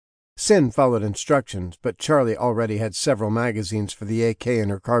Sin followed instructions, but Charlie already had several magazines for the AK in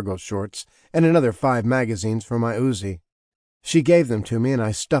her cargo shorts and another 5 magazines for my Uzi. She gave them to me and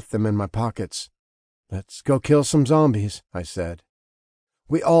I stuffed them in my pockets. "Let's go kill some zombies," I said.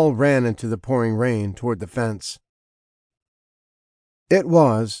 We all ran into the pouring rain toward the fence. It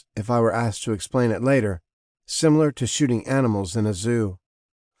was, if I were asked to explain it later, similar to shooting animals in a zoo.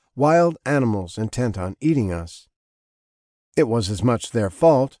 Wild animals intent on eating us. It was as much their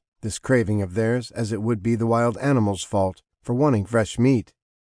fault, this craving of theirs, as it would be the wild animals' fault for wanting fresh meat.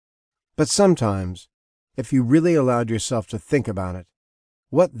 But sometimes, if you really allowed yourself to think about it,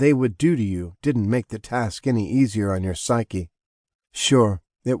 what they would do to you didn't make the task any easier on your psyche. Sure,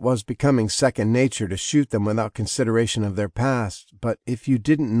 it was becoming second nature to shoot them without consideration of their past, but if you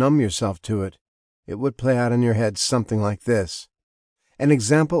didn't numb yourself to it, it would play out in your head something like this. An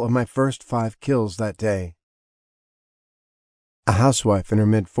example of my first 5 kills that day. A housewife in her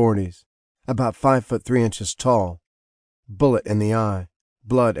mid-40s, about 5'3" tall, bullet in the eye,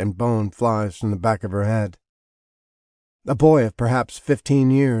 blood and bone flies from the back of her head. A boy of perhaps 15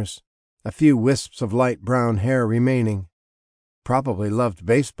 years, a few wisps of light brown hair remaining, probably loved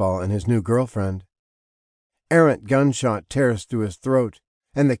baseball and his new girlfriend. Errant gunshot tears through his throat,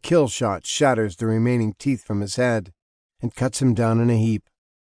 and the kill shot shatters the remaining teeth from his head and cuts him down in a heap.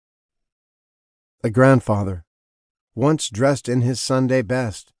 A grandfather, once dressed in his Sunday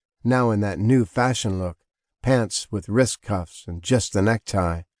best, now in that new fashion look, pants with wrist cuffs and just the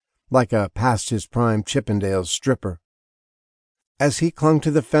necktie, like a past-his-prime Chippendales stripper. As he clung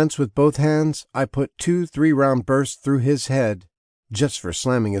to the fence with both hands, I put 2 3-round bursts through his head, just for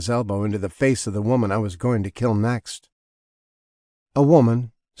slamming his elbow into the face of the woman I was going to kill next. A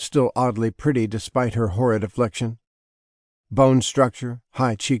woman, still oddly pretty despite her horrid affliction. Bone structure,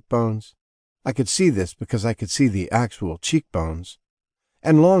 high cheekbones. I could see this because I could see the actual cheekbones.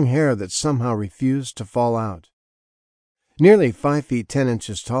 And long hair that somehow refused to fall out. Nearly 5 feet 10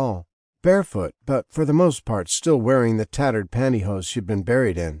 inches tall, barefoot, but for the most part still wearing the tattered pantyhose she'd been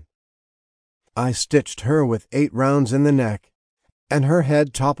buried in. I stitched her with 8 rounds in the neck, and her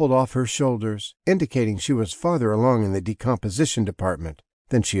head toppled off her shoulders, indicating she was farther along in the decomposition department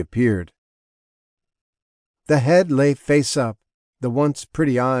than she appeared. The head lay face up, the once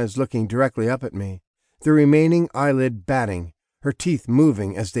pretty eyes looking directly up at me, the remaining eyelid batting, her teeth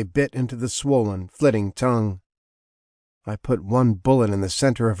moving as they bit into the swollen, flitting tongue. I put 1 bullet in the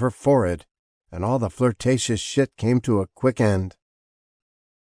center of her forehead, and all the flirtatious shit came to a quick end.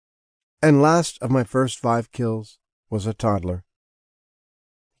 And last of my first 5 kills was a toddler.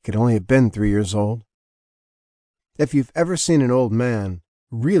 He could only have been 3 years old. If you've ever seen an old man,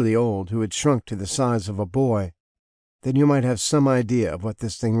 really old, who had shrunk to the size of a boy, then you might have some idea of what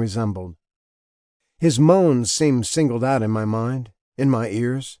this thing resembled. His moans seemed singled out in my mind, in my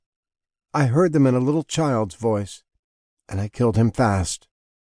ears. I heard them in a little child's voice, and I killed him fast.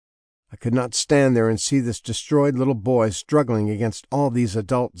 I could not stand there and see this destroyed little boy struggling against all these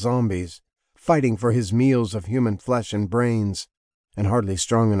adult zombies, fighting for his meals of human flesh and brains, and hardly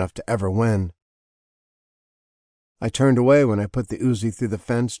strong enough to ever win. I turned away when I put the Uzi through the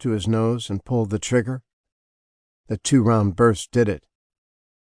fence to his nose and pulled the trigger. The 2-round burst did it.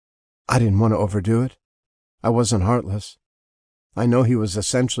 I didn't want to overdo it. I wasn't heartless. I know he was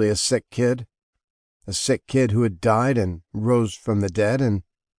essentially a sick kid who had died and rose from the dead and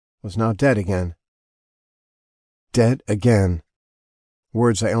was now dead again. Dead again.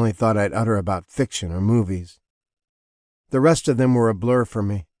 Words I only thought I'd utter about fiction or movies. The rest of them were a blur for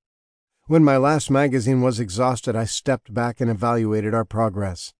me. When my last magazine was exhausted, I stepped back and evaluated our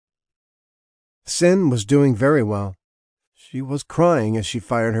progress. Sin was doing very well. She was crying as she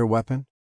fired her weapon,